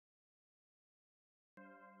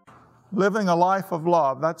Living a life of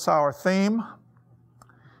love, that's our theme.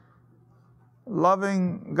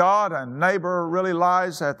 Loving God and neighbor really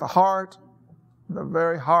lies at the heart, the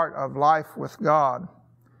very heart of life with God.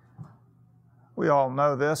 We all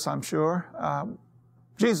know this, I'm sure.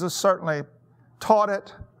 Jesus certainly taught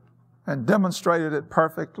it and demonstrated it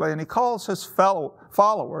perfectly, and he calls his fellow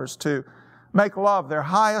followers to make love their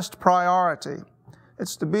highest priority.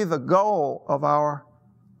 It's to be the goal of our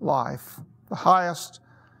life, the highest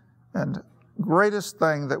and greatest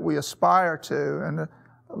thing that we aspire to. And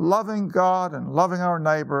loving God and loving our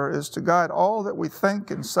neighbor is to guide all that we think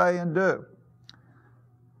and say and do.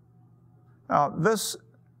 Now, this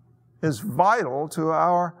is vital to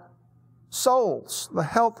our souls, the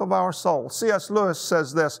health of our soul. C.S. Lewis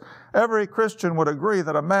says this: every Christian would agree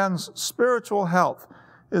that a man's spiritual health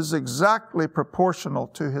is exactly proportional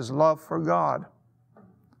to his love for God.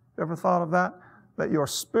 You ever thought of that? That your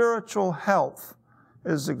spiritual health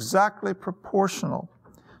is exactly proportional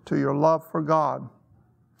to your love for God.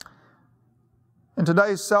 In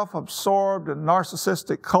today's self-absorbed and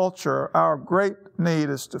narcissistic culture, our great need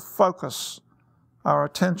is to focus our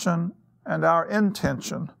attention and our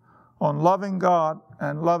intention on loving God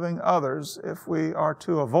and loving others if we are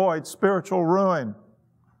to avoid spiritual ruin.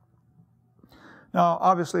 Now,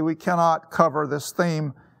 obviously, we cannot cover this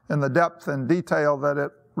theme in the depth and detail that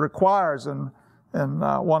it requires in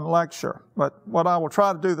one lecture. But what I will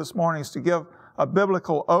try to do this morning is to give a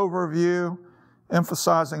biblical overview,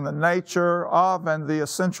 emphasizing the nature of and the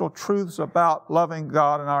essential truths about loving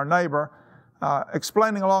God and our neighbor,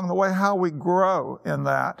 explaining along the way how we grow in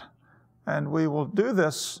that. And we will do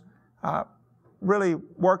this really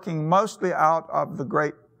working mostly out of the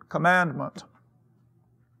Great Commandment.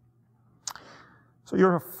 So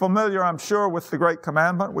you're familiar, I'm sure, with the Great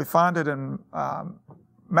Commandment. We find it in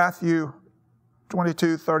Matthew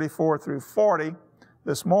 22, 34 through 40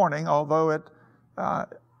 this morning, although it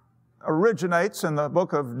originates in the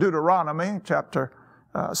book of Deuteronomy, chapter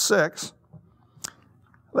 6.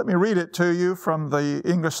 Let me read it to you from the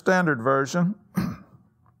English Standard Version.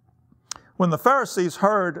 When the Pharisees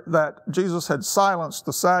heard that Jesus had silenced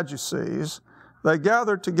the Sadducees, they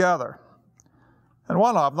gathered together. And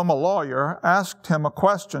one of them, a lawyer, asked him a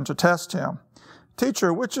question to test him.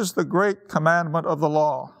 "Teacher, which is the great commandment of the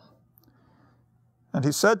law?" And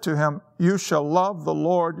he said to him, "You shall love the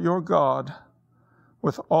Lord your God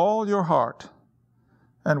with all your heart,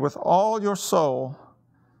 and with all your soul,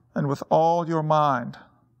 and with all your mind.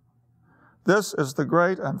 This is the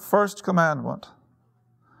great and first commandment.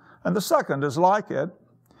 And the second is like it.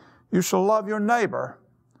 You shall love your neighbor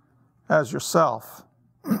as yourself.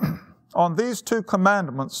 On these two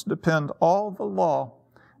commandments depend all the law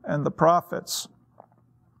and the prophets."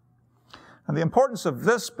 And the importance of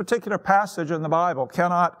this particular passage in the Bible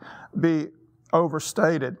cannot be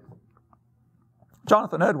overstated.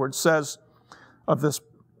 Jonathan Edwards says of this,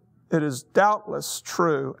 "It is doubtless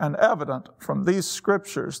true and evident from these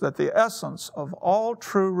scriptures that the essence of all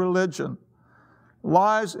true religion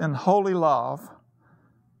lies in holy love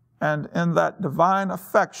and in that divine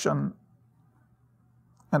affection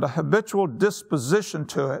and a habitual disposition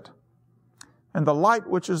to it, and the light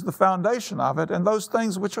which is the foundation of it, and those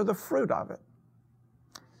things which are the fruit of it.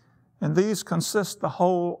 In these consists the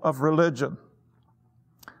whole of religion."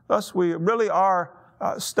 Thus, we really are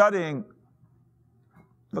studying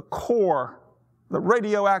the core, the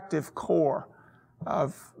radioactive core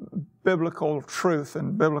of biblical truth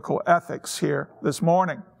and biblical ethics here this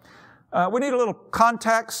morning. We need a little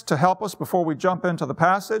context to help us before we jump into the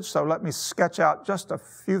passage, so let me sketch out just a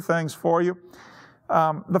few things for you.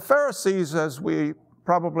 The Pharisees, as we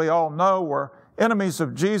probably all know, were enemies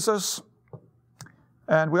of Jesus,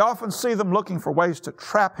 and we often see them looking for ways to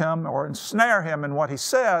trap him or ensnare him in what he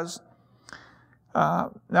says.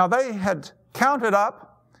 Now, they had counted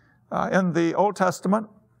up in the Old Testament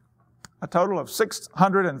a total of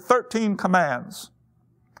 613 commands,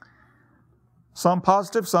 some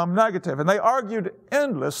positive, some negative, and they argued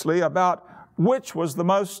endlessly about which was the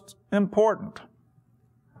most important.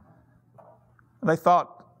 They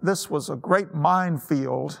thought this was a great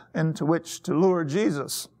minefield into which to lure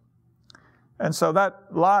Jesus. And so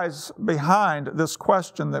that lies behind this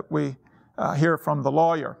question that we hear from the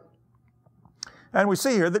lawyer. And we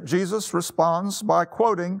see here that Jesus responds by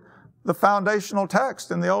quoting the foundational text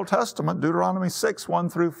in the Old Testament, Deuteronomy 6, 1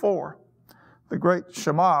 through 4, the great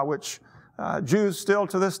Shema, which Jews still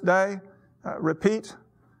to this day repeat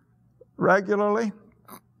regularly.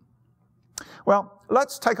 Well,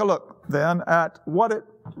 let's take a look then at what it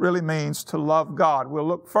really means to love God. We'll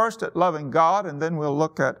look first at loving God, and then we'll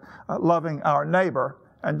look at loving our neighbor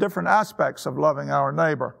and different aspects of loving our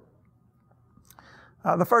neighbor.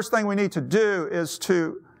 The first thing we need to do is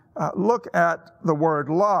to look at the word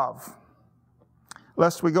love,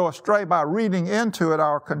 lest we go astray by reading into it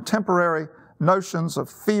our contemporary notions of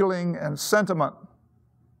feeling and sentiment.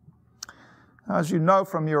 As you know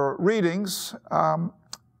from your readings,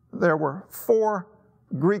 there were 4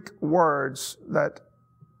 Greek words that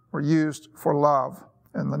were used for love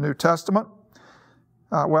in the New Testament.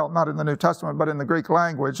 Well, not in the New Testament, but in the Greek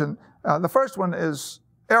language. And the first one is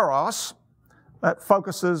eros. That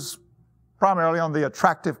focuses primarily on the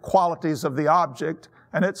attractive qualities of the object,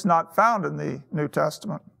 and it's not found in the New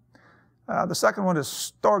Testament. The second one is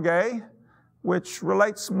storge, which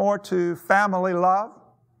relates more to family love,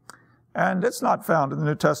 and it's not found in the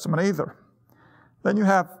New Testament either. Then you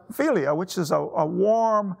have philia, which is a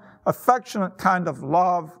warm, affectionate kind of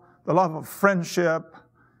love, the love of friendship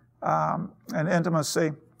and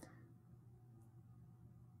intimacy.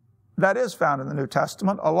 That is found in the New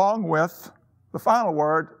Testament, along with the final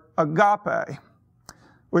word, agape,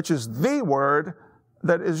 which is the word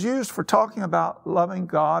that is used for talking about loving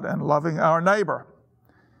God and loving our neighbor.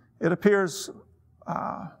 It appears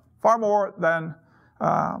far more than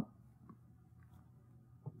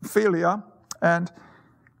philia, and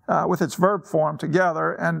with its verb form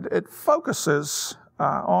together, and it focuses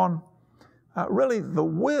on really the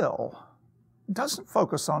will. It doesn't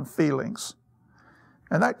focus on feelings.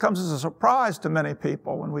 And that comes as a surprise to many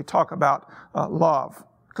people when we talk about love,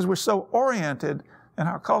 because we're so oriented in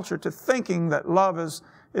our culture to thinking that love is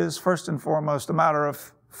first and foremost a matter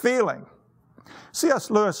of feeling.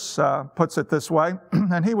 C.S. Lewis puts it this way,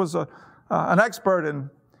 and he was an expert in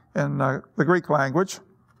the Greek language.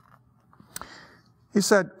 He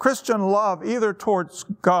said, Christian love, either towards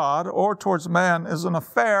God or towards man, is an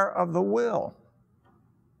affair of the will.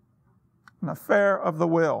 An affair of the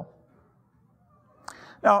will.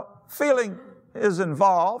 Now, feeling is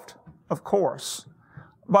involved, of course,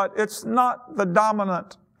 but it's not the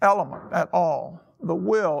dominant element at all. The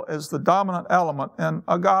will is the dominant element in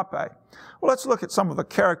agape. Well, let's look at some of the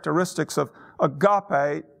characteristics of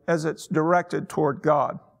agape as it's directed toward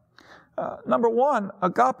God. Number one,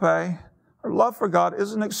 agape, or love for God,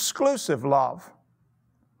 is an exclusive love.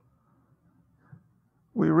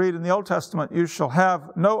 We read in the Old Testament, you shall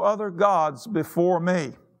have no other gods before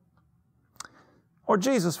me. Or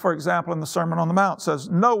Jesus, for example, in the Sermon on the Mount says,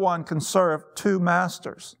 no one can serve 2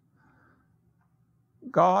 masters.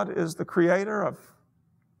 God is the creator of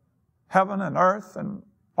heaven and earth and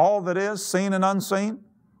all that is, seen and unseen.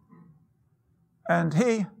 And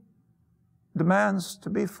He demands to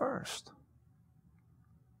be first.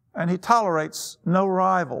 And He tolerates no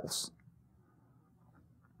rivals.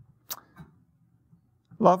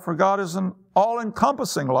 Love for God is an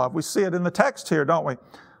all-encompassing love. We see it in the text here, don't we?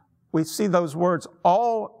 We see those words,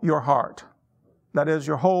 all your heart. That is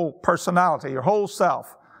your whole personality, your whole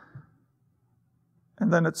self.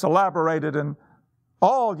 And then it's elaborated in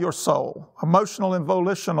all your soul, emotional and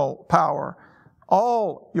volitional power,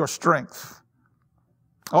 all your strength,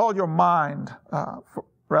 all your mind, the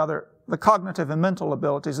cognitive and mental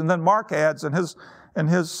abilities. And then Mark adds in his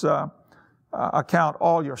account,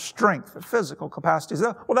 all your strength, the physical capacities.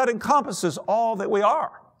 Well, that encompasses all that we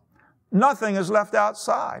are. Nothing is left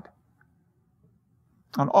outside.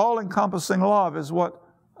 An all-encompassing love is what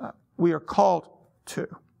we are called to.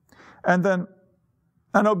 And then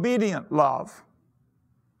an obedient love.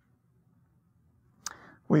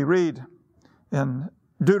 We read in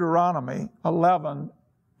Deuteronomy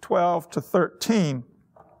 11:12-13,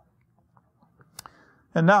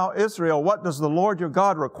 and now, Israel, what does the Lord your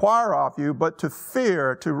God require of you but to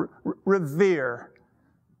fear, to revere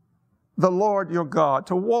the Lord your God,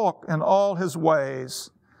 to walk in all His ways,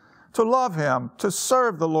 to love Him, to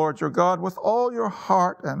serve the Lord your God with all your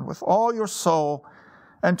heart and with all your soul,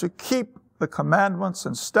 and to keep the commandments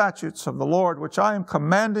and statutes of the Lord, which I am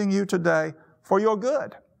commanding you today for your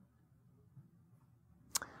good.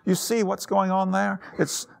 You see what's going on there?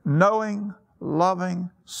 It's knowing, loving,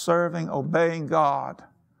 serving, obeying God.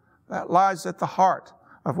 That lies at the heart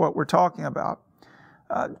of what we're talking about.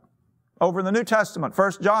 Over in the New Testament,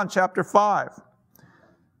 1 John chapter 5,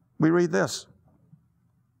 we read this.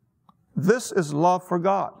 This is love for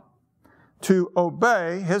God, to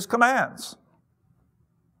obey His commands.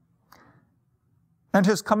 And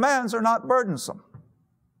His commands are not burdensome.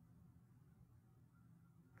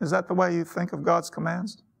 Is that the way you think of God's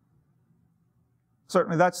commands?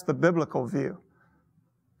 Certainly that's the biblical view.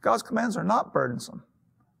 God's commands are not burdensome.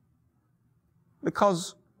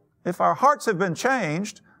 Because if our hearts have been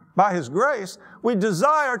changed by His grace, we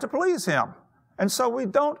desire to please Him. And so we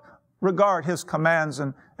don't regard His commands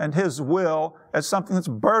and His will as something that's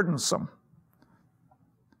burdensome.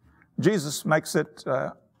 Jesus makes it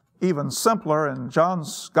even simpler in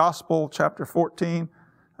John's Gospel, chapter 14,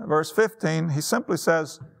 verse 15. He simply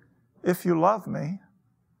says, if you love me,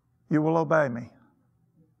 you will obey me.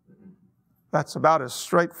 That's about as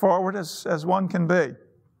straightforward as one can be.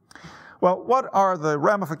 Well, what are the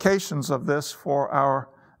ramifications of this for our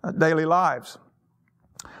daily lives?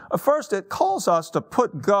 First, it calls us to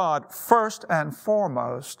put God first and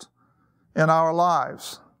foremost in our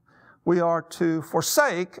lives. We are to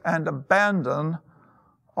forsake and abandon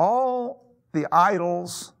all the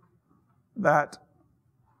idols that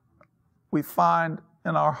we find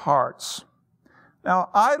in our hearts. Now,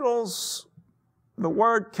 idols, the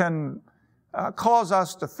word can cause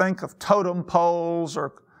us to think of totem poles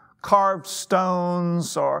or carved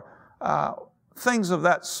stones or things of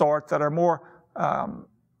that sort that are more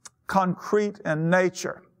concrete in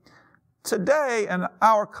nature. Today, in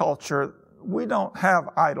our culture, we don't have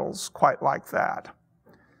idols quite like that.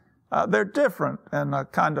 They're different in a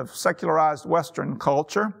kind of secularized Western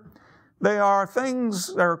culture. They are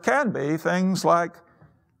things, or can be things like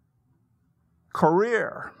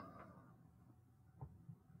career,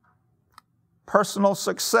 personal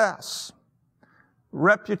success,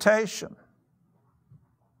 reputation,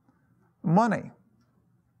 money,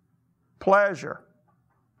 pleasure,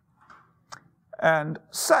 and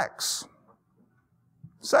sex.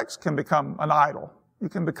 Sex can become an idol. You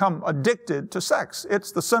can become addicted to sex.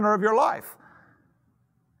 It's the center of your life.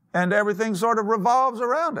 And everything sort of revolves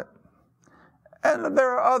around it. And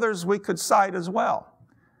there are others we could cite as well.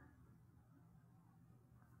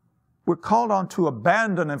 We're called on to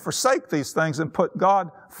abandon and forsake these things and put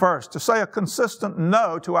God first, to say a consistent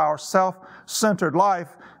no to our self-centered life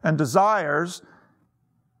and desires,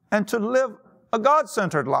 and to live a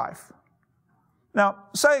God-centered life. Now,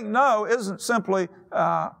 saying no isn't simply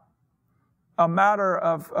a matter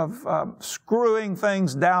of screwing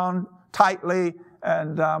things down tightly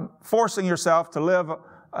and forcing yourself to live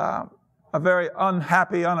a very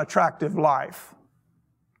unhappy, unattractive life.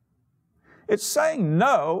 It's saying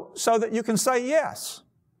no so that you can say yes.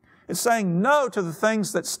 It's saying no to the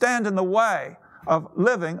things that stand in the way of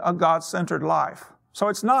living a God-centered life. So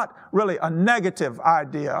it's not really a negative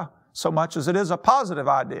idea so much as it is a positive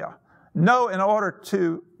idea. No in order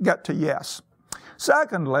to get to yes.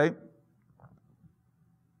 Secondly,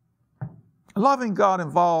 loving God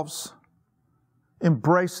involves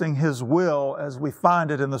embracing His will as we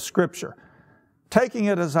find it in the Scripture, taking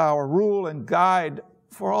it as our rule and guide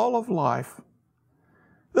for all of life.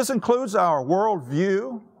 This includes our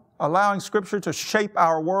worldview, allowing Scripture to shape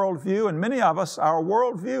our worldview, and many of us, our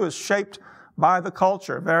worldview is shaped by the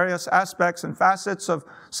culture. Various aspects and facets of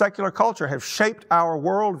secular culture have shaped our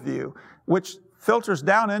worldview, which filters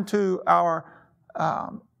down into our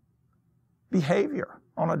behavior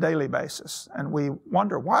on a daily basis. And we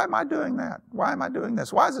wonder, why am I doing that? Why am I doing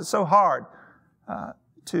this? Why is it so hard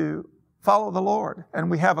to follow the Lord?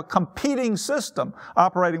 And we have a competing system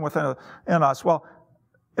operating within us. Well,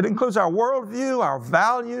 it includes our worldview, our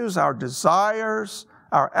values, our desires,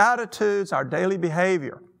 our attitudes, our daily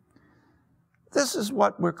behavior. This is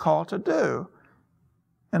what we're called to do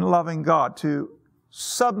in loving God, to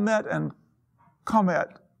submit and commit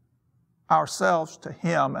ourselves to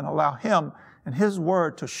Him and allow Him and His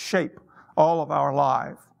Word to shape all of our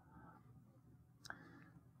life.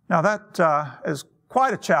 Now that is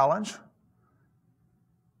quite a challenge.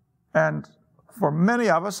 And for many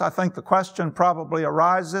of us, I think the question probably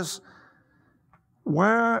arises,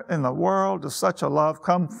 where in the world does such a love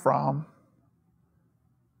come from?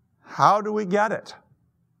 How do we get it?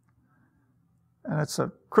 And it's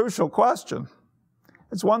a crucial question.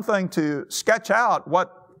 It's one thing to sketch out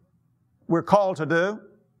what we're called to do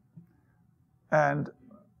and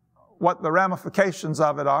what the ramifications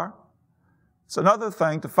of it are. It's another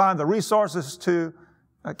thing to find the resources to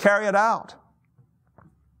carry it out.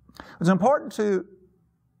 It's important to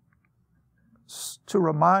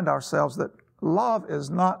remind ourselves that love is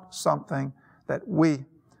not something that we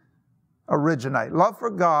originate. Love for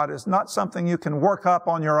God is not something you can work up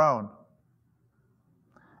on your own.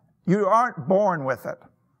 You aren't born with it.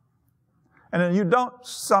 And you don't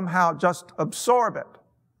somehow just absorb it.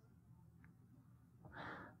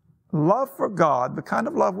 Love for God, the kind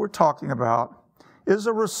of love we're talking about, is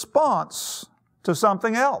a response to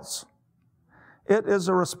something else. It is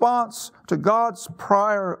a response to God's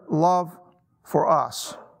prior love for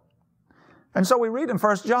us. And so we read in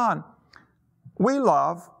 1 John, we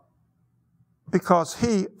love because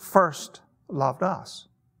He first loved us.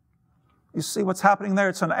 You see what's happening there?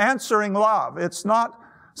 It's an answering love. It's not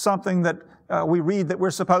something that we read that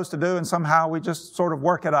we're supposed to do and somehow we just sort of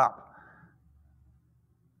work it up.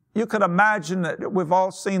 you could imagine that we've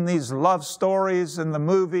all seen these love stories in the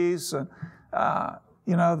movies. And,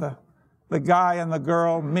 the guy and the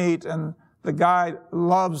girl meet, and the guy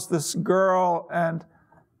loves this girl, and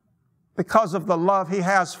because of the love he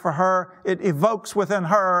has for her, it evokes within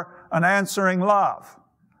her an answering love,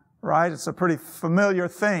 right? It's a pretty familiar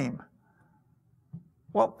theme.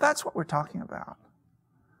 Well, that's what we're talking about.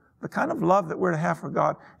 The kind of love that we're to have for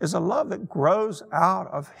God is a love that grows out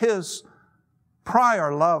of His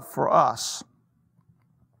prior love for us.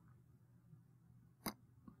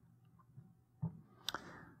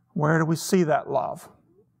 Where do we see that love?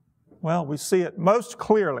 Well, we see it most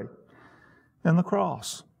clearly in the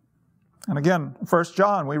cross. And again, 1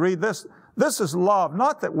 John, we read this. This is love,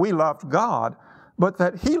 not that we loved God, but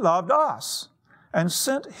that He loved us and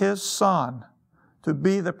sent His Son to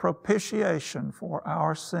be the propitiation for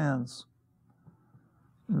our sins.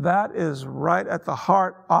 That is right at the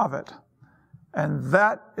heart of it. And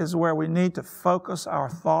that is where we need to focus our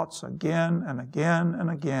thoughts again and again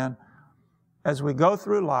and again as we go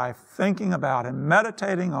through life, thinking about and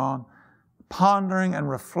meditating on, pondering and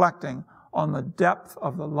reflecting on the depth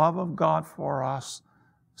of the love of God for us,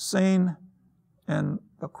 seen in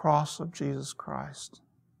the cross of Jesus Christ.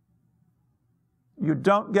 You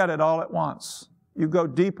don't get it all at once. You go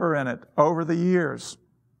deeper in it over the years.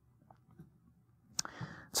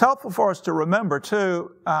 It's helpful for us to remember,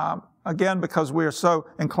 too, again, because we are so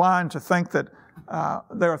inclined to think that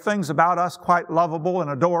there are things about us quite lovable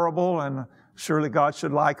and adorable, and surely God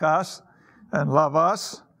should like us and love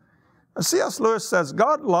us. C.S. Lewis says,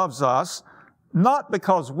 God loves us not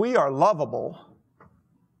because we are lovable,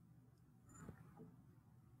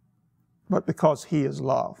 but because He is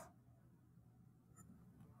love.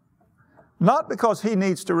 Not because He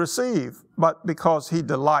needs to receive, but because He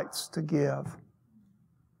delights to give.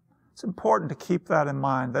 It's important to keep that in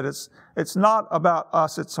mind, that it's not about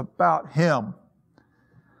us, it's about Him.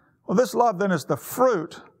 Well, this love then is the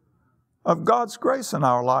fruit of God's grace in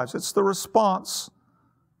our lives. It's the response,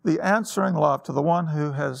 the answering love to the one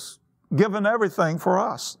who has given everything for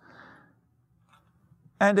us.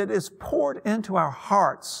 And it is poured into our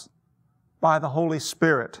hearts by the Holy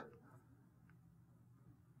Spirit.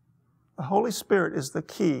 The Holy Spirit is the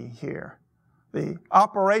key here, the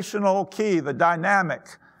operational key, the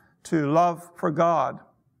dynamic to love for God.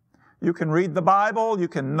 You can read the Bible, you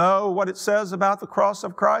can know what it says about the cross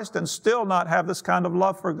of Christ, and still not have this kind of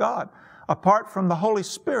love for God, apart from the Holy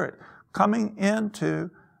Spirit coming into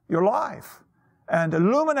your life and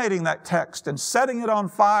illuminating that text and setting it on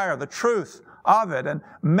fire, the truth of it, and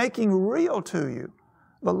making real to you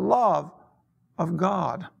the love of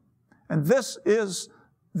God. And this is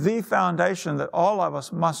the foundation that all of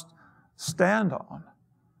us must stand on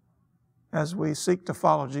as we seek to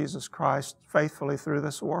follow Jesus Christ faithfully through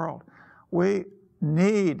this world. We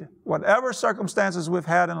need, whatever circumstances we've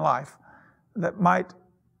had in life that might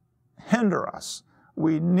hinder us,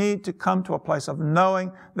 we need to come to a place of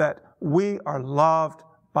knowing that we are loved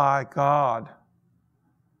by God.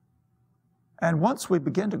 And once we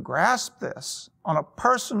begin to grasp this on a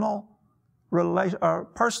personal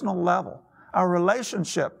level, our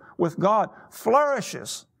relationship with God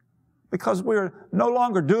flourishes because we're no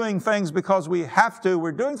longer doing things because we have to.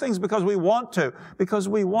 We're doing things because we want to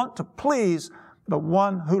please the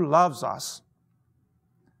one who loves us.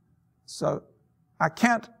 So I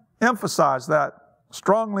can't emphasize that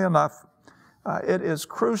strongly enough. It is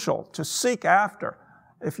crucial to seek after,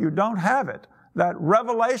 if you don't have it, that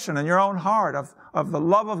revelation in your own heart of the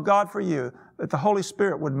love of God for you, that the Holy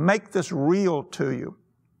Spirit would make this real to you.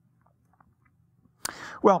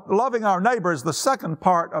 Well, loving our neighbor is the second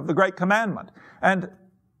part of the Great Commandment. And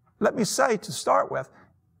let me say to start with,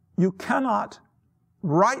 you cannot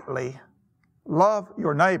rightly love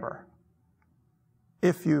your neighbor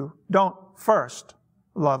if you don't first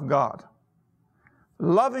love God.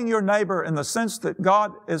 Loving your neighbor in the sense that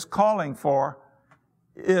God is calling for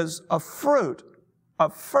is a fruit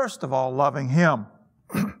of, first of all, loving Him.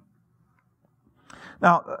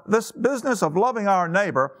 Now, this business of loving our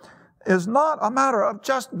neighbor is not a matter of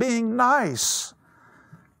just being nice,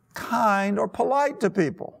 kind, or polite to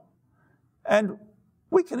people. And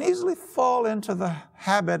we can easily fall into the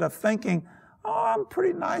habit of thinking, oh, I'm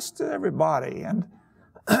pretty nice to everybody, and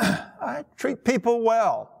I treat people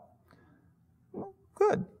well. Well,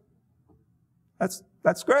 good.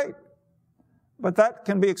 That's great. But that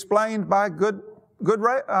can be explained by good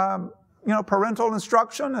parental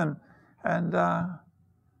instruction and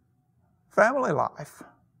family life.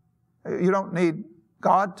 You don't need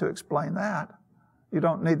God to explain that. You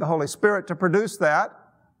don't need the Holy Spirit to produce that.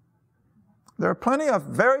 There are plenty of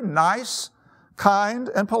very nice, kind,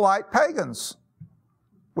 and polite pagans.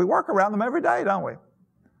 We work around them every day, don't we?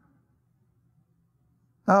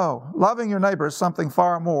 No, loving your neighbor is something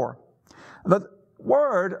far more. The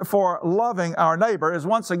word for loving our neighbor is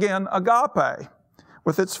once again agape,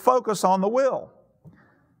 with its focus on the will.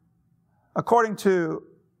 According to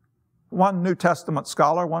one New Testament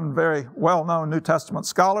scholar, one very well-known New Testament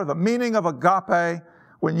scholar, the meaning of agape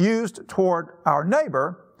when used toward our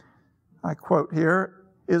neighbor, I quote here,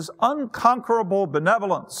 is unconquerable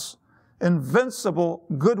benevolence, invincible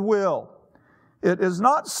goodwill. It is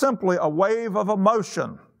not simply a wave of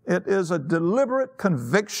emotion. It is a deliberate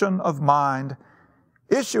conviction of mind,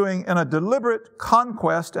 issuing in a deliberate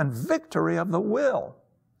conquest and victory of the will.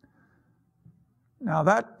 Now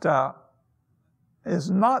that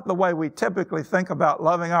is not the way we typically think about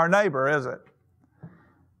loving our neighbor, is it?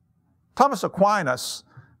 Thomas Aquinas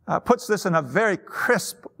puts this in a very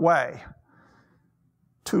crisp way.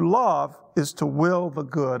 To love is to will the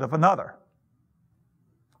good of another.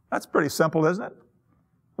 That's pretty simple, isn't it?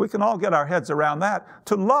 We can all get our heads around that.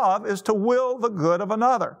 To love is to will the good of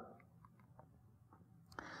another.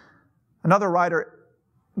 Another writer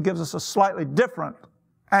gives us a slightly different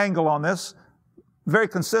angle on this, very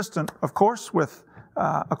consistent, of course, with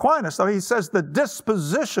Aquinas, though. He says the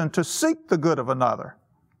disposition to seek the good of another.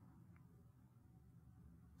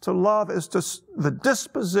 To love is the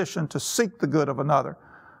disposition to seek the good of another.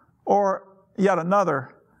 Or yet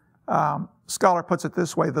another scholar puts it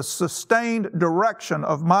this way, the sustained direction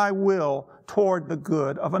of my will toward the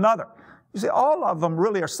good of another. You see, all of them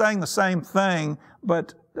really are saying the same thing,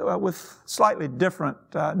 but with slightly different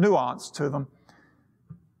nuance to them.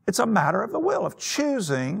 It's a matter of the will, of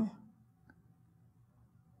choosing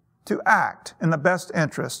to act in the best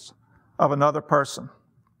interests of another person.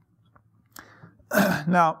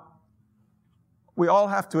 Now, we all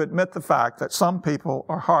have to admit the fact that some people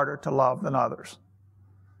are harder to love than others.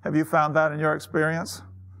 Have you found that in your experience?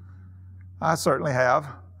 I certainly have.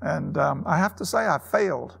 And I have to say I've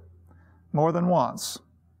failed more than once.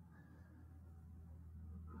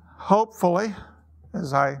 Hopefully,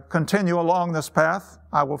 as I continue along this path,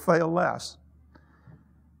 I will fail less.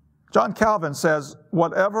 John Calvin says,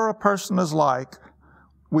 whatever a person is like,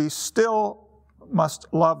 we still must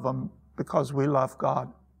love them because we love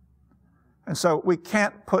God. And so we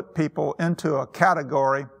can't put people into a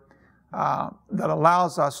category that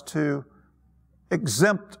allows us to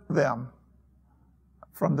exempt them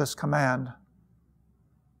from this command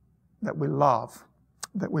that we love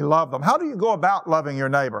them. How do you go about loving your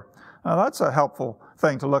neighbor? Now, that's a helpful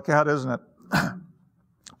thing to look at, isn't it?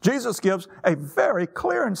 Jesus gives a very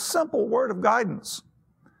clear and simple word of guidance.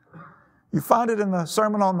 You find it in the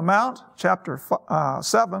Sermon on the Mount, chapter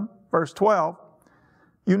 7, verse 12.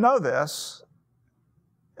 You know this.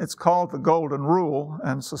 It's called the Golden Rule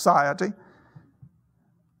in society.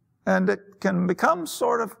 And it can become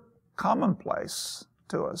sort of commonplace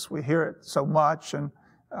to us. We hear it so much, and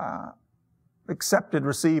accepted,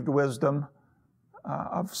 received wisdom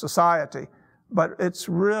of society. But it's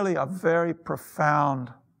really a very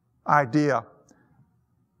profound idea.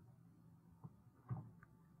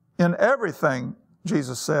 In everything,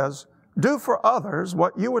 Jesus says, do for others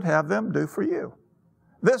what you would have them do for you.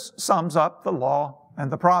 This sums up the law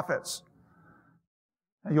and the prophets.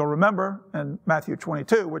 And you'll remember in Matthew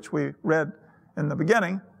 22, which we read in the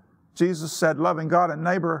beginning, Jesus said, loving God and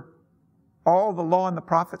neighbor, all the law and the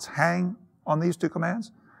prophets hang on these two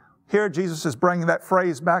commands. Here Jesus is bringing that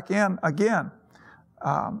phrase back in again.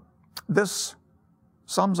 This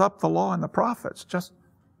sums up the law and the prophets, just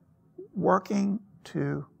working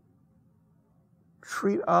to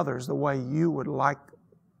treat others the way you would like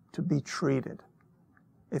to be treated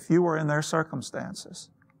if you were in their circumstances.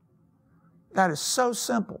 That is so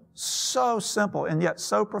simple, and yet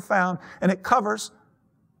so profound. And it covers,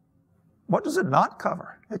 what does it not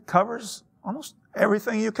cover? It covers almost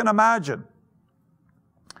everything you can imagine.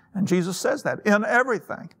 And Jesus says that, in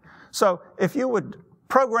everything. So if you would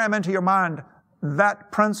program into your mind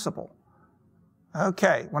that principle,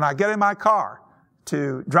 okay, when I get in my car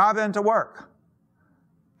to drive into work,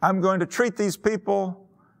 I'm going to treat these people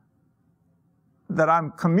that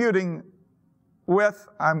I'm commuting with,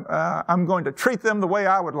 I'm going to treat them the way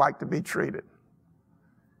I would like to be treated.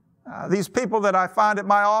 These people that I find at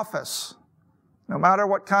my office, no matter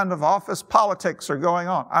what kind of office politics are going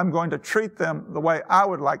on, I'm going to treat them the way I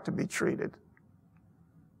would like to be treated.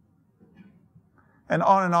 And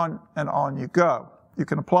on you go. You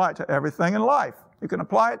can apply it to everything in life. You can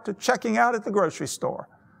apply it to checking out at the grocery store.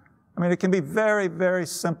 I mean, it can be very, very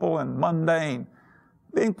simple and mundane.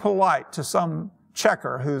 Being polite to some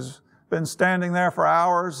checker who's been standing there for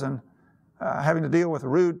hours and having to deal with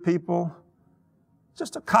rude people.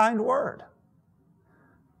 Just a kind word.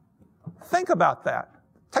 think about that.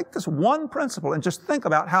 Take this one principle and just think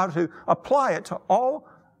about how to apply it to all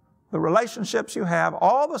the relationships you have,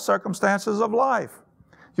 all the circumstances of life.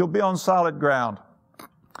 You'll be on solid ground.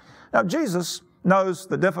 Now, Jesus knows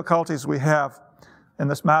the difficulties we have in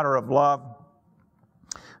this matter of love.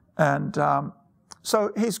 And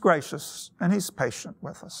so He's gracious and He's patient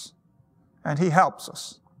with us. And He helps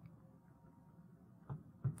us.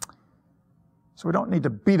 So we don't need to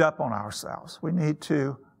beat up on ourselves. We need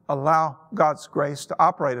to allow God's grace to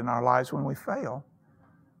operate in our lives when we fail,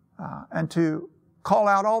 and to call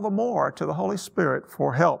out all the more to the Holy Spirit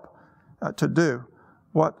for help to do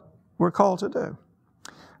what we're called to do.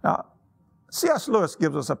 Now, C.S. Lewis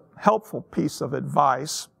gives us a helpful piece of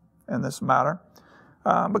advice in this matter,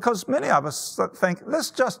 because many of us think,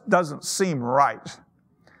 this just doesn't seem right.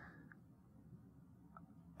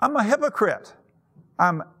 I'm a hypocrite.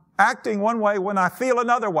 I'm acting one way when I feel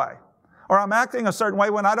another way. Or I'm acting a certain way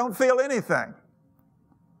when I don't feel anything.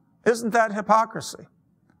 Isn't that hypocrisy?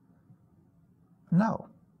 No.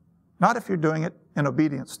 Not if you're doing it in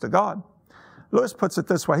obedience to God. Lewis puts it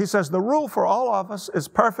this way. He says, the rule for all of us is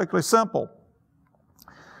perfectly simple.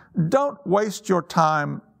 Don't waste your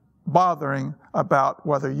time bothering about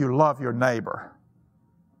whether you love your neighbor.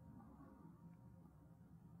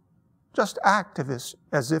 Just act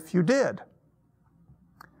as if you did.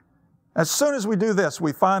 As soon as we do this,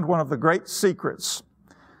 we find one of the great secrets.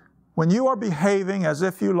 When you are behaving as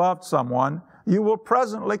if you loved someone, you will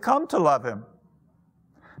presently come to love him.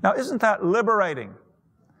 Now, isn't that liberating?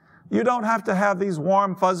 You don't have to have these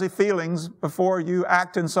warm, fuzzy feelings before you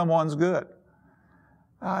act in someone's good.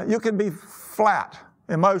 You can be flat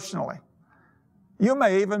emotionally. You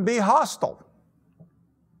may even be hostile.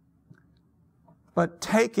 But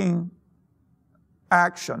taking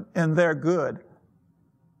action in their good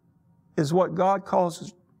is what God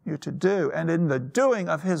calls you to do. And in the doing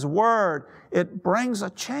of His Word, it brings a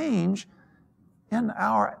change in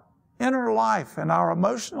our inner life and our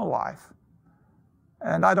emotional life.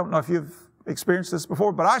 And I don't know if you've experienced this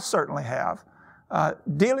before, but I certainly have.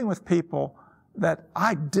 Dealing with people that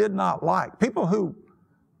I did not like, people who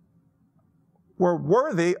were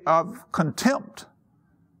worthy of contempt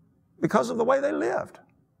because of the way they lived.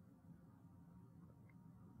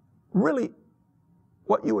 Really,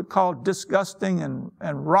 what you would call disgusting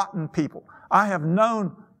and rotten people. I have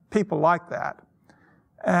known people like that.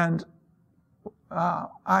 And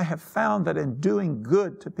I have found that in doing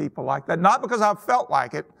good to people like that, not because I felt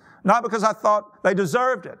like it, not because I thought they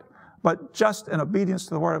deserved it, but just in obedience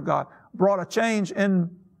to the Word of God, brought a change in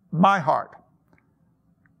my heart.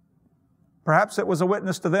 Perhaps it was a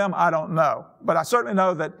witness to them, I don't know. But I certainly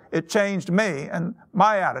know that it changed me and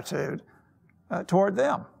my attitude toward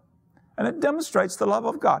them. And it demonstrates the love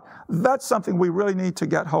of God. That's something we really need to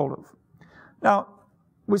get hold of. Now,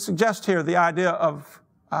 we suggest here the idea of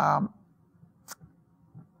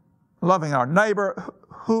loving our neighbor.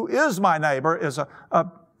 Who is my neighbor is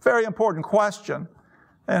a very important question.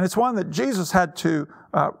 And it's one that Jesus had to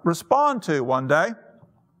respond to one day.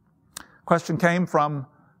 The question came from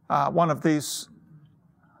one of these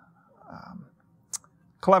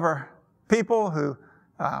clever people who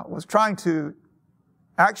was trying to,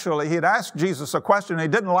 actually, he had asked Jesus a question and he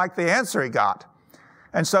didn't like the answer he got.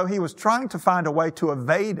 And so he was trying to find a way to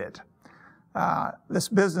evade it. This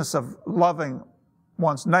business of loving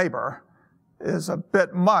one's neighbor is a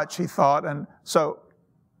bit much, he thought. And so,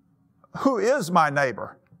 who is my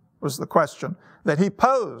neighbor was the question that he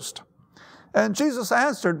posed. And Jesus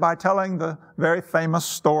answered by telling the very famous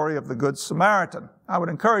story of the Good Samaritan. I would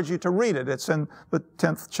encourage you to read it. It's in the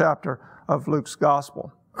 10th chapter of Luke's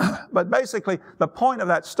Gospel. But basically, the point of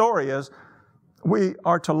that story is we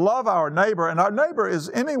are to love our neighbor, and our neighbor is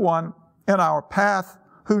anyone in our path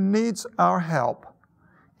who needs our help,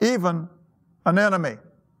 even an enemy.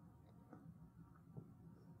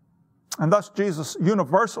 And thus Jesus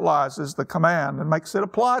universalizes the command and makes it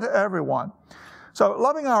apply to everyone. So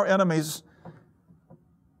loving our enemies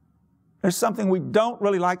is something we don't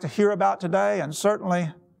really like to hear about today, and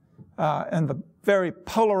certainly in the very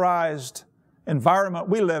polarized environment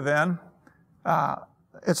we live in,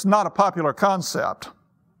 it's not a popular concept.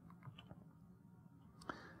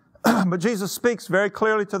 But Jesus speaks very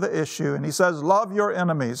clearly to the issue, and he says, love your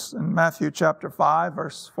enemies. In Matthew chapter 5,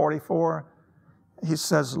 verse 44, he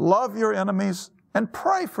says, love your enemies and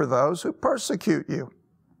pray for those who persecute you.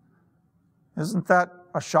 Isn't that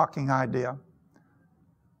a shocking idea?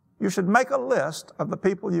 You should make a list of the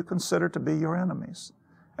people you consider to be your enemies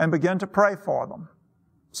and begin to pray for them.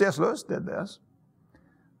 C.S. Lewis did this.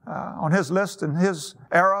 On his list in his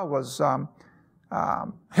era was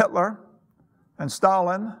Hitler and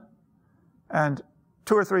Stalin and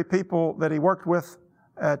 2 or 3 people that he worked with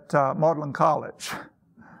at Magdalen College,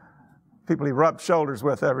 people he rubbed shoulders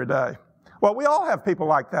with every day. Well, we all have people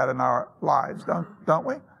like that in our lives, don't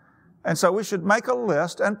we? And so we should make a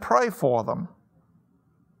list and pray for them.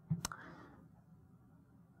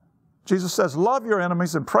 Jesus says, love your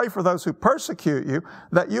enemies and pray for those who persecute you,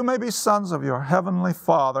 that you may be sons of your heavenly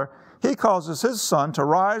Father. He causes His sun to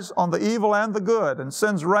rise on the evil and the good, and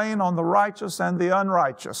sends rain on the righteous and the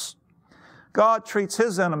unrighteous. God treats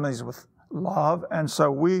His enemies with love, and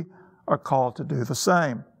so we are called to do the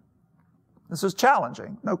same. This is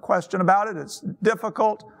challenging, no question about it. It's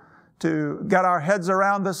difficult to get our heads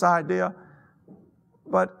around this idea,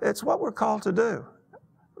 but it's what we're called to do.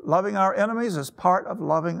 Loving our enemies is part of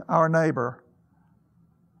loving our neighbor.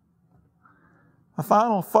 The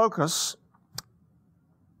final focus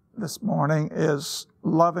this morning is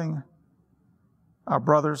loving our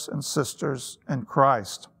brothers and sisters in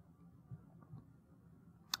Christ.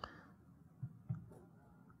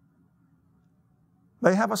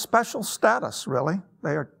 They have a special status, really.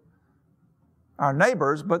 They are our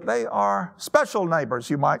neighbors, but they are special neighbors,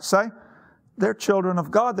 you might say. They're children of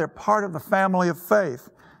God. They're part of the family of faith.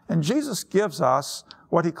 And Jesus gives us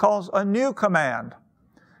what He calls a new command.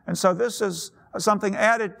 And so this is something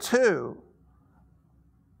added to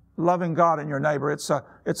loving God and your neighbor.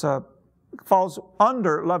 It falls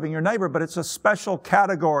under loving your neighbor, but it's a special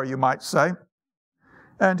category, you might say.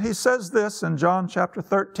 And He says this in John chapter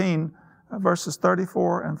 13, verses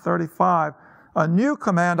 34 and 35. A new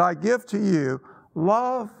command I give to you,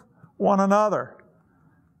 love one another.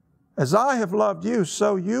 As I have loved you,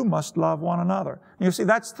 so you must love one another. And you see,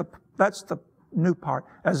 that's the new part.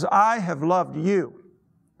 As I have loved you,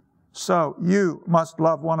 so you must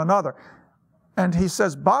love one another. And He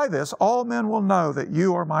says, by this, all men will know that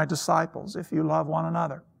you are my disciples, if you love one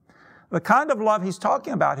another. The kind of love He's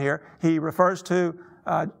talking about here, He refers to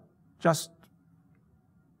just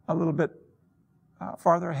a little bit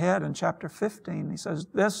farther ahead in chapter 15. He says,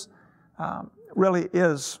 this really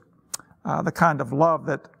is the kind of love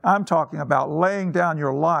that I'm talking about, laying down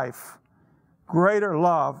your life. Greater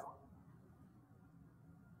love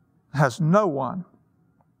has no one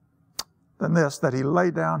than this, that He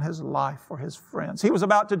laid down His life for His friends. He was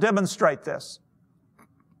about to demonstrate this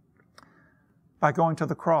by going to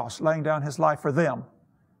the cross, laying down His life for them,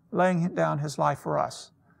 laying down His life for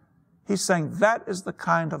us. He's saying that is the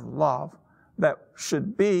kind of love that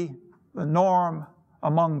should be the norm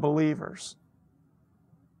among believers.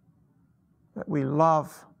 That we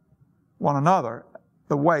love one another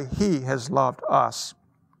the way He has loved us.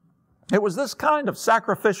 It was this kind of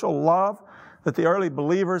sacrificial love that the early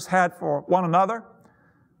believers had for one another,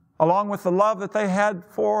 along with the love that they had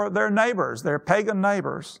for their neighbors, their pagan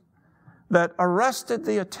neighbors, that arrested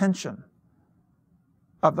the attention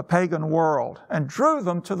of the pagan world and drew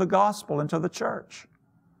them to the gospel and to the church.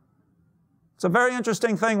 It's a very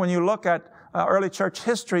interesting thing when you look at early church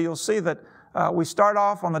history. You'll see that we start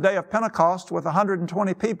off on the day of Pentecost with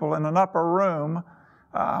 120 people in an upper room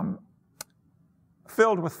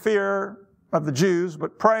filled with fear of the Jews,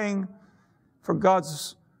 but praying for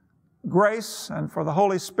God's grace and for the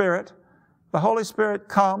Holy Spirit. The Holy Spirit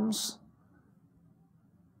comes,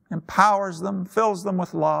 empowers them, fills them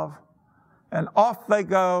with love, and off they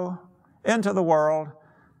go into the world.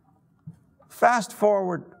 Fast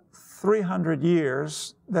forward 300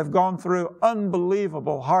 years, they've gone through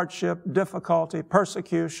unbelievable hardship, difficulty,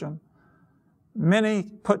 persecution, many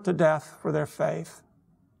put to death for their faith.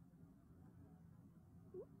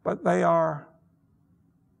 But they are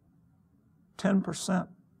 10%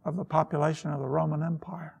 of the population of the Roman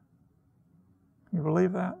Empire. Can you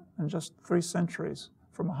believe that? In just 3 centuries,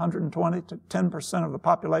 from 120 to 10% of the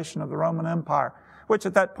population of the Roman Empire, which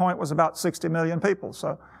at that point was about 60 million people.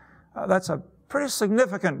 So that's a pretty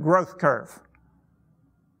significant growth curve.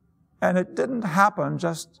 And it didn't happen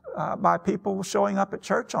just by people showing up at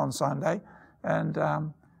church on Sunday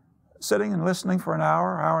and sitting and listening for an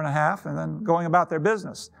hour, hour and a half, and then going about their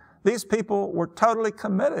business. These people were totally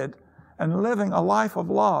committed and living a life of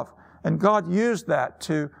love. And God used that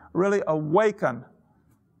to really awaken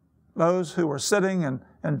those who were sitting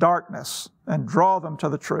in darkness and draw them to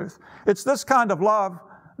the truth. It's this kind of love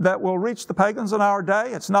that will reach the pagans in our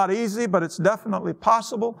day. It's not easy, but it's definitely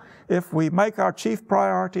possible if we make our chief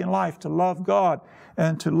priority in life to love God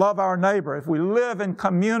and to love our neighbor. If we live in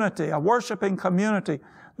community, a worshiping community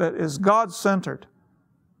that is God-centered,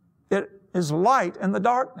 it is light in the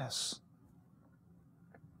darkness.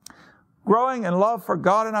 Growing in love for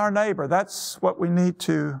God and our neighbor, that's what we need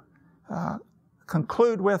to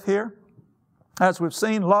conclude with here. As we've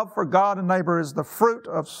seen, love for God and neighbor is the fruit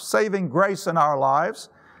of saving grace in our lives.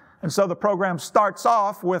 And so the program starts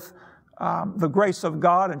off with the grace of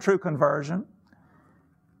God and true conversion.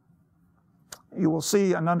 You will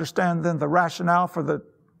see and understand then the rationale for the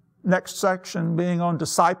next section being on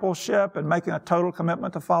discipleship and making a total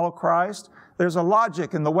commitment to follow Christ. There's a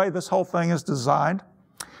logic in the way this whole thing is designed.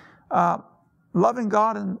 Loving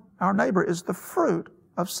God and our neighbor is the fruit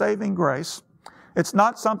of saving grace. It's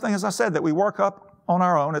not something, as I said, that we work up on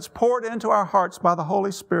our own. It's poured into our hearts by the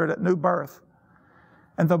Holy Spirit at new birth.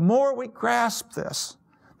 And the more we grasp this,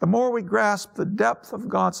 the more we grasp the depth of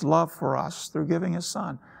God's love for us through giving His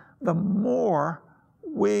Son, the more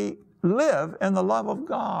we live in the love of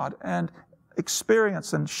God and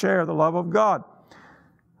experience and share the love of God.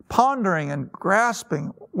 Pondering and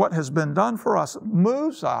grasping what has been done for us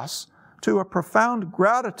moves us to a profound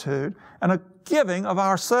gratitude and a giving of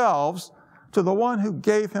ourselves to the one who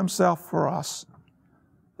gave Himself for us.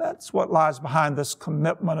 That's what lies behind this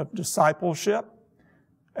commitment of discipleship.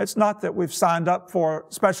 It's not that we've signed up for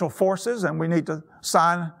special forces and we need to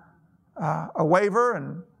sign a waiver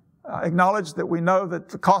and acknowledge that we know that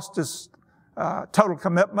the cost is total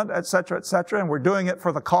commitment, et cetera, and we're doing it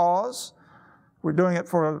for the cause. We're doing it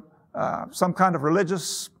for some kind of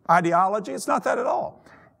religious ideology. It's not that at all.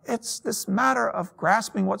 It's this matter of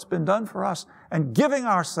grasping what's been done for us and giving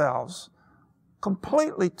ourselves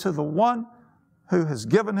completely to the one who has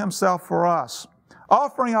given Himself for us.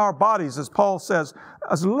 Offering our bodies, as Paul says,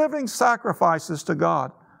 as living sacrifices to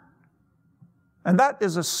God. And that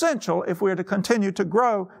is essential if we are to continue to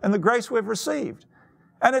grow in the grace we've received.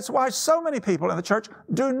 And it's why so many people in the church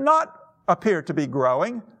do not appear to be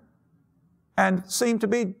growing and seem to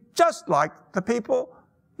be just like the people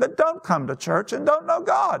that don't come to church and don't know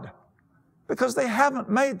God, because they haven't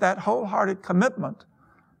made that wholehearted commitment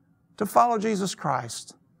to follow Jesus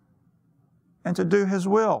Christ and to do His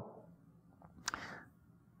will.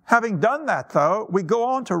 Having done that, though, we go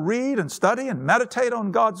on to read and study and meditate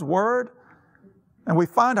on God's Word, and we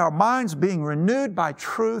find our minds being renewed by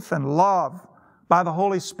truth and love by the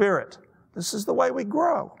Holy Spirit. This is the way we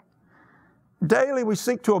grow. Daily we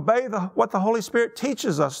seek to obey what the Holy Spirit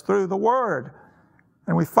teaches us through the Word,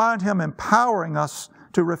 and we find Him empowering us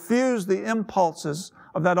to refuse the impulses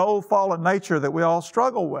of that old fallen nature that we all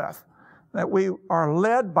struggle with, that we are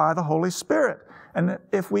led by the Holy Spirit. And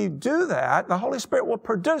if we do that, the Holy Spirit will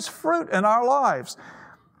produce fruit in our lives.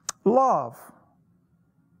 Love,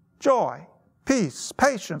 joy, peace,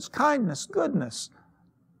 patience, kindness, goodness,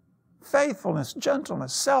 faithfulness,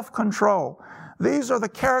 gentleness, self-control. These are the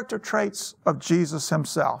character traits of Jesus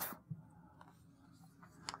Himself.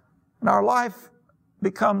 And our life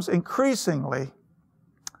becomes increasingly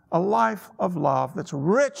a life of love that's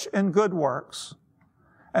rich in good works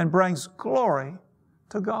and brings glory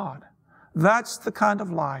to God. That's the kind of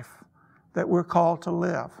life that we're called to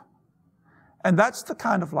live. And that's the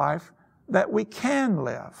kind of life that we can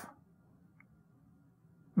live.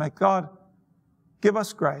 May God give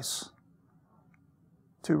us grace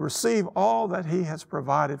to receive all that He has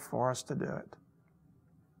provided for us to do it.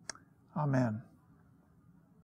 Amen.